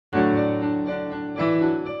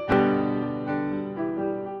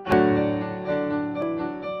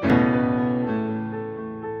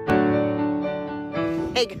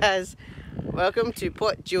Hey guys, welcome to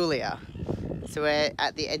Port Julia. So we're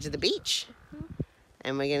at the edge of the beach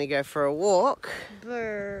and we're going to go for a walk.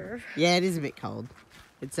 Brr. Yeah, it is a bit cold.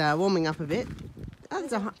 It's warming up a bit. Oh,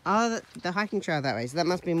 there's the hiking trail that way, so that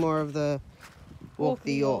must be more of the Walk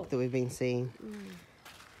the Yorke that we've been seeing.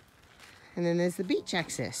 And then there's the beach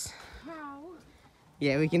access. Cow.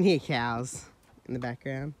 Yeah, we can hear cows in the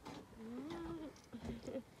background.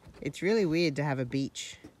 It's really weird to have a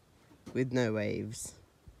beach with no waves.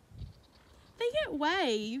 They get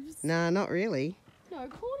waves. Nah, not really. No,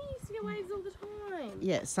 Corny used to get waves all the time.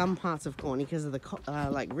 Yeah, some parts of Corny because of the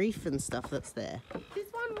like reef and stuff that's there. This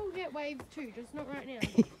one will get waves too, just not right now.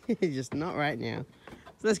 Just not right now.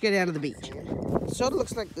 So let's go down to the beach. It sort of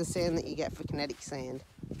looks like the sand that you get for kinetic sand.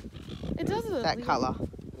 It does look That colour.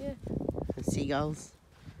 Yeah. And seagulls.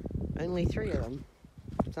 Only 3 of them.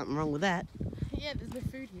 Something wrong with that. Yeah, there's no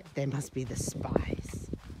food here. There must be the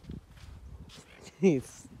spies.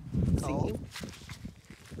 It's cold.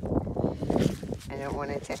 I don't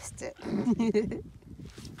want to test it.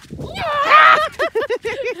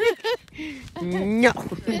 No!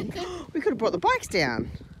 We could have brought the bikes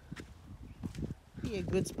down. Be a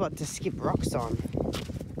good spot to skip rocks on.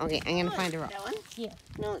 Okay, I'm gonna find a rock. That one? Yeah.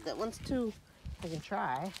 No, that one's too. I can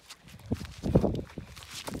try.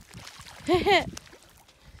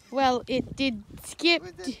 Well, it did skip.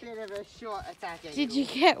 It was a bit of a short attack angle. Did you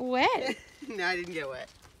get wet? No, I didn't get wet.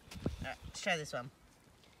 Alright, let's try this one.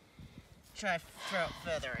 Try throw it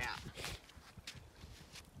further out.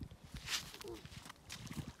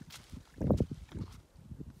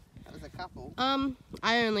 That was a couple.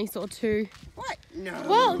 I only saw 2. What? No.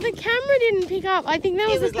 Well, the camera didn't pick up. I think that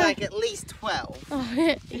it was a like at least 12.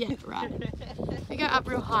 Oh, yeah, right. We go up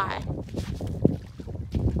real high.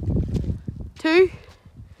 2?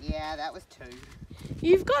 Yeah, that was 2.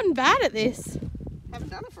 You've gotten bad at this. Haven't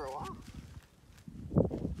done it for a while.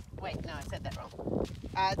 Wait, no, I said that wrong.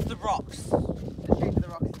 It's the rocks. The shape of the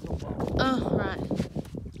rocks is all wrong. Oh, right.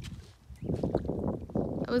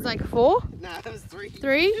 That was like 4? No, that was 3.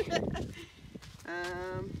 3?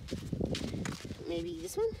 Maybe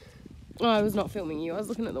this one? Oh, I was not filming you. I was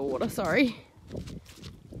looking at the water. Sorry.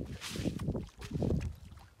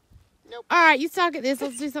 Nope. All right, you suck at this.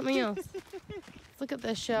 Let's do something else. Let's look at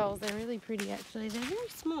the shells. They're really pretty, actually. They're very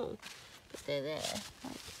small, but they're there.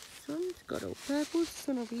 Like, this one's got all purple. This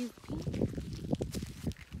one will be pink.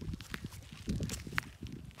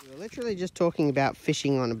 We're literally just talking about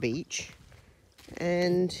fishing on a beach,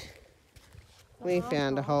 and we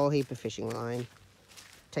found a whole heap of fishing line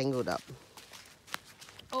tangled up.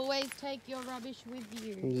 Always take your rubbish with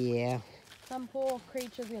you. Yeah. Some poor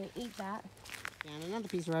creature's going to eat that. And another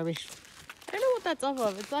piece of rubbish. I don't know what that's off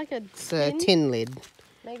of. It's like a It's a tin lid.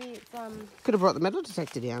 Maybe it's Could have brought the metal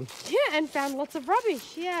detector down. Yeah, and found lots of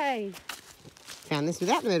rubbish. Yay. Found this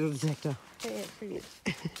without the metal detector. Yeah, it's pretty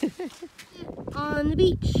good. On the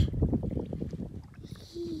beach.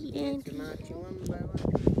 And gonna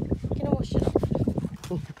wash it off.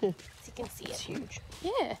 So you can see it. It's huge.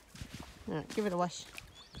 Yeah. Alright, give it a wash.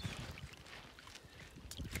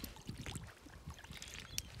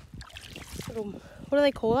 Little, what do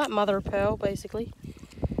they call that? Mother of pearl, basically.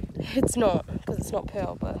 It's not, because it's not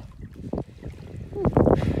pearl, but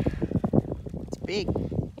It's big.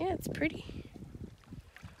 yeah, it's pretty.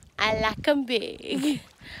 I like them big.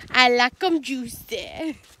 I like them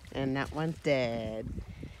juicy. And that one's dead.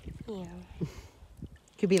 Yeah.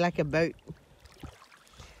 Could be like a boat.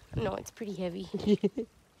 No, it's pretty heavy.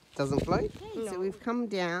 Doesn't float. No. So we've come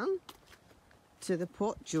down to the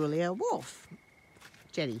Port Julia Wharf.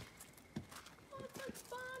 Jetty. Oh, it's like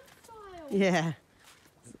farm style. Yeah.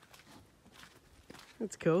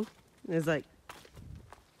 That's cool. There's like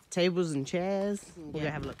tables and chairs. We'll go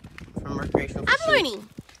have a look from recreational I'm fishing learning.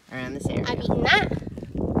 around this area. I've eaten that.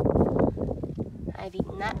 I've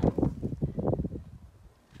eaten that.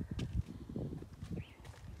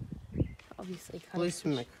 Obviously, kind Blue of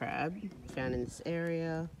swimmer crab found in this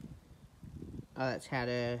area. Oh, that's how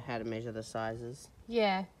to measure the sizes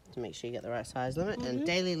Yeah. to make sure you get the right size limit. And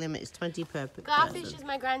daily limit is 20 per Garfish person. is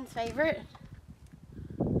my grand's favourite.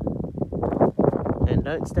 And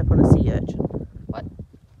don't step on a sea urchin. What?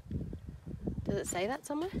 Does it say that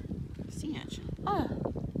somewhere? Sea urchin. Oh.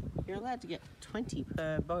 You're allowed to get 20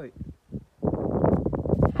 per boat.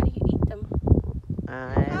 How do you eat them?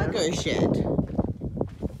 Cargo shed.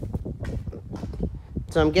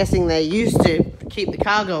 So I'm guessing they used to keep the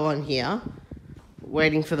cargo on here,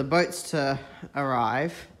 waiting for the boats to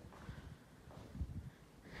arrive.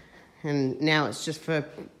 And now it's just for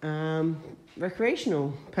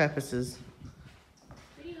recreational purposes.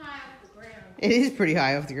 Pretty high off the ground. It is pretty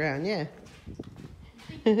high off the ground, yeah.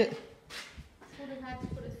 Would have had to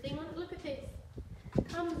put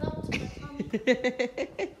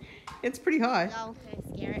It's pretty high. Oh, okay,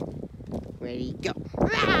 scare it. Ready, go.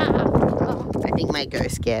 Oh, I think my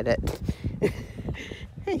ghost scared it.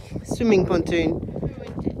 Hey, swimming pontoon.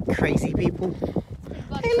 ruined it. Crazy people.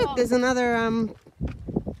 Hey, look, there's another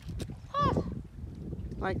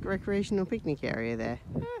like recreational picnic area there.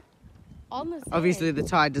 On the sand. Obviously, the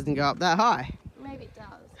tide doesn't go up that high. Maybe it does.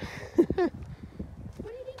 What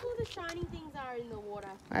do you think all the shiny things are in the water?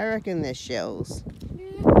 I reckon they're shells,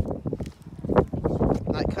 Yeah.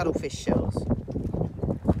 like cuttlefish shells.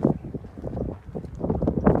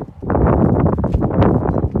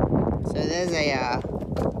 So there's a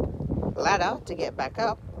ladder to get back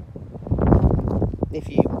up if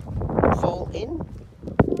you fall in.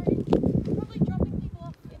 Probably dropping people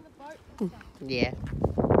off in the boat and stuff. Yeah.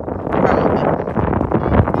 Probably.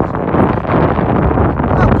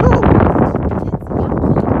 Oh, cool.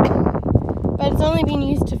 But it's only been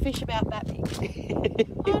used to fish about that big.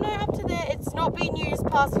 Oh no, up to there. It's not been used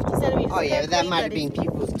past 50 centimetres. Oh yeah, but that might have been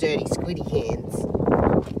people's dirty squiddy hands.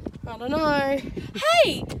 I don't know.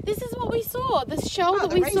 Hey, this is what we saw. The shell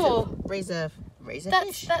that we saw. Razor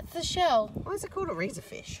That's fish. the shell. Why is it called a razor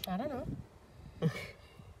fish? I don't know.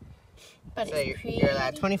 But So it's pretty. you're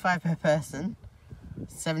allowed 25 per person,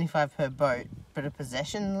 75 per boat, but a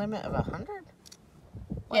possession limit of 100?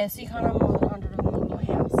 Yeah, so you can't have more than 100 of them in your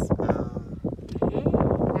house.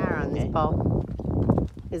 Now on this pole.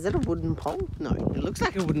 Is it a wooden pole? No, it looks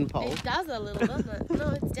like a wooden pole. It does a little, doesn't it? No,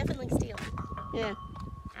 it's definitely steel. Yeah.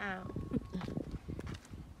 Ow.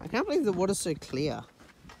 I can't believe the water's so clear.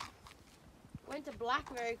 Went to black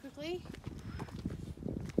very quickly.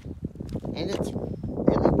 And it's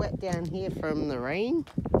really wet down here from the rain,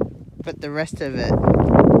 but the rest of it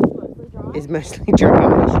Mostly dry. is mostly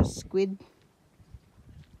dry. It's just squid.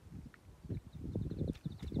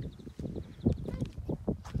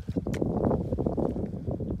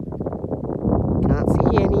 Can't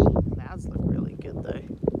see any. Clouds look really good though.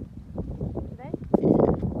 Do they? Yeah.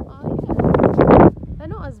 Oh yeah. They're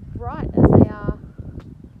not as bright as they are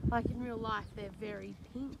like in real life. They're very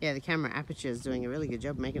pink. Yeah, the camera aperture is doing a really good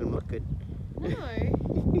job making them look good. No.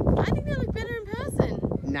 I think they look better in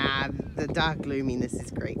person. Nah, the dark gloominess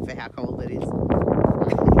is great for how cold it is.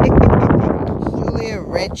 Julia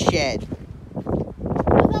Red Shed. Was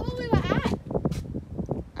that what we were at?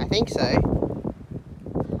 I think so.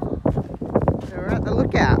 So we're at the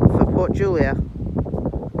lookout for Port Julia.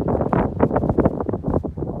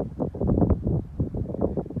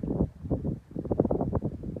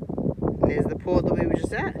 And there's the port that we were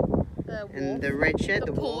just at. The And wharf. the red shed,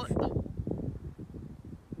 the port. wharf.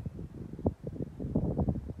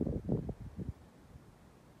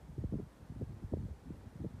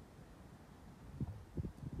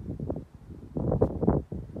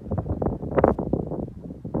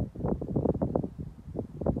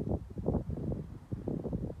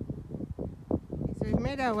 So we've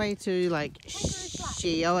made our way to like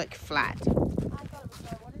Sheoak Flat. I thought it was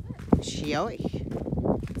what is it? Sheoak?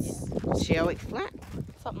 Sheoak Flat?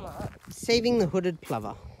 Something like that. Saving the hooded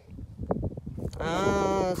plover.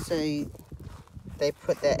 Oh, so they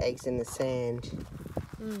put their eggs in the sand.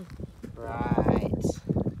 Mm. Right.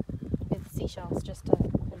 With seashells just to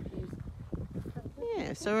confuse.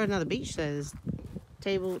 Yeah, so we're at another beach, so there's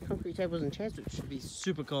concrete tables and chairs, which should be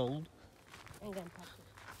super cold. I'm going to touch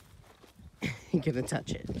it. You're gonna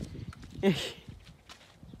touch it.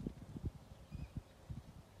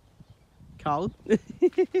 Cold.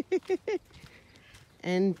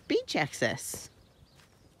 And beach access.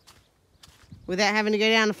 Without having to go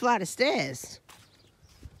down a flight of stairs.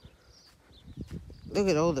 Look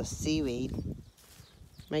at all the seaweed.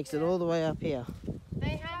 Makes it all the way up here.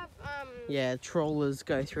 They have Yeah, trawlers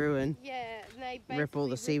go through and they rip all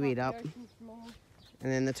the basically seaweed the up. ocean floor.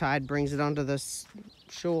 and then the tide brings it onto the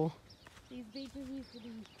shore. These beaches used to be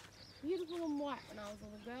beautiful and white when I was a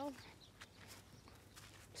little girl.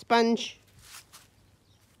 Sponge.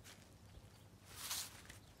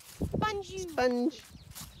 Sponge you. Sponge.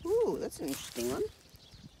 Ooh, that's an interesting one.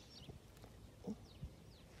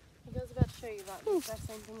 I was about to show you that exact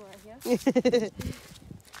same thing right here.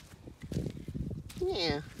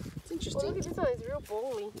 Yeah, it's Well, interesting. look at this one, it's real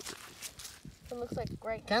bally. It looks like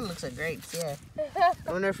grapes. Kind of looks like grapes, yeah.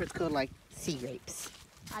 I wonder if it's called like sea grapes.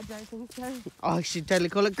 I don't think so. Oh, I should totally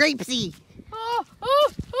call it grapesy. Oh,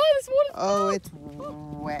 this water's Oh, it's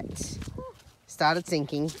wet. Started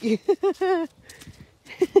sinking.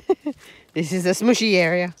 This is a smushy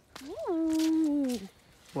area. Ooh.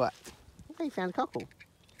 What? Oh, you found a cockle.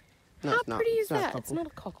 No, How it's not. pretty is It's not a that? cockle. It's not a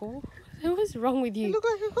cockle. What is wrong with It you? looks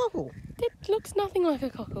like a cockle. It looks nothing like a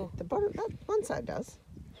cockle. The bottom, that one side does.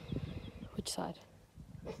 Which side?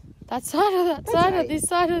 That side of that side of this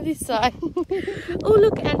side of this side. Oh,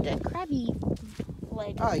 look at the crabby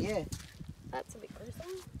leg. Oh, yeah. That's a bit gruesome.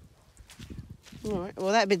 Alright,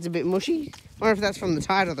 well that bit's a bit mushy. I wonder if that's from the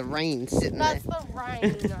tide or the rain sitting That's there. the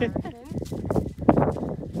rain, I reckon.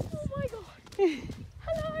 Oh my god.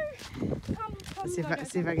 Hello. Come, See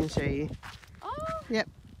if I can show you. Oh. Yep.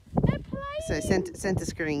 They're playing. So center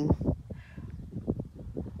screen.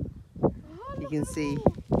 Oh, You can see.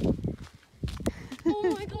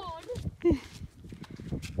 Oh my god.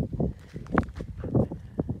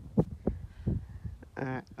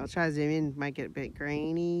 Alright, I'll try to zoom in, make it a bit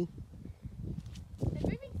grainy. They're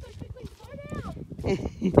moving so quickly. Slow down.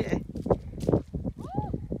 Yeah.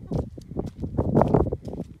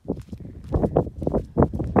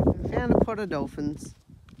 I found a pod of dolphins.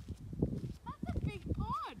 That's a big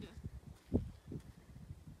pod.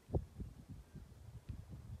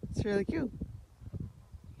 It's really cool.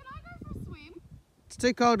 Can I go for a swim? It's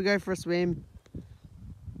too cold to go for a swim.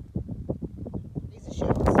 These are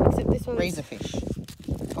shells. Except this one's... Razorfish.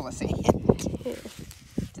 Full of sand. Yeah.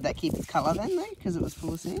 Did that keep its colour then though? Because it was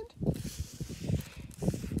full of sand?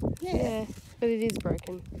 Yeah, but it is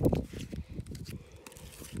broken.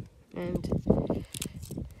 And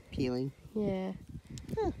Peeling. yeah.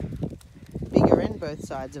 Huh. Bigger end, both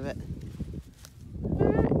sides of it.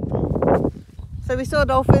 Alright. So we saw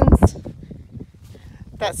dolphins.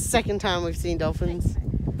 That's the second time we've seen dolphins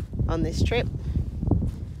on this trip.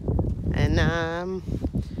 And I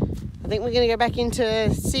think we're going to go back in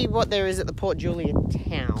to see what there is at the Port Julian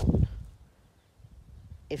town.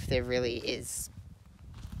 If there really is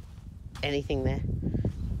anything there.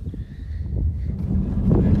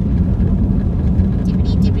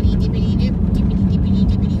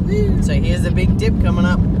 So here's a big dip coming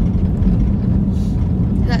up.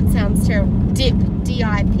 That sounds terrible. Dip.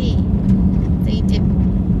 D-I-P. The dip.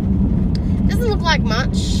 Doesn't look like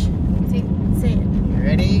much. See it. You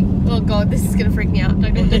ready? Oh god, this is gonna freak me out.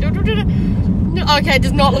 Don't. No, okay, it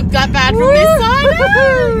does not look that bad from this side.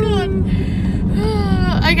 Oh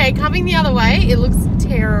god. Okay, coming the other way, it looks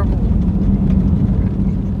terrible.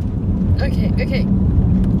 Okay.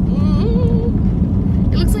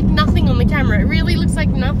 It looks like nothing on the camera. It really looks like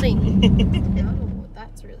nothing. Oh,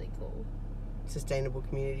 that's really cool. Sustainable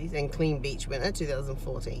Communities and Clean Beach winner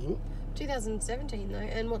 2014. 2017 though,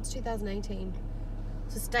 and what's 2018?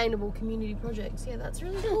 Sustainable community projects. Yeah, that's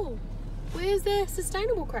really cool. Where's their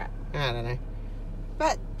sustainable crap? I don't know.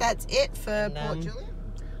 But that's it for Port Julian.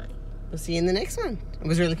 We'll see you in the next one. It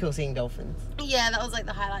was really cool seeing dolphins. Yeah, that was like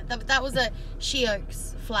the highlight. That was at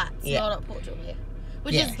Sheoak's Flats, not at Port Julian,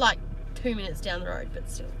 which is like 2 minutes down the road, but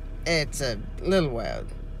still. It's a little way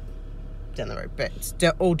down the road, but it's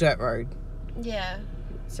all dirt road. Yeah.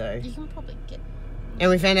 So. You can probably get. And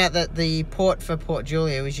we found out that the port for Port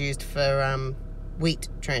Julia was used for wheat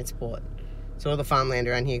transport. So all the farmland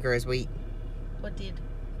around here grows wheat. What did?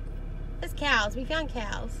 There's cows. We found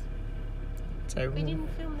cows. So we didn't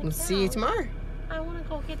film the we'll cows. see you tomorrow. I want to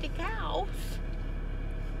go get the cows.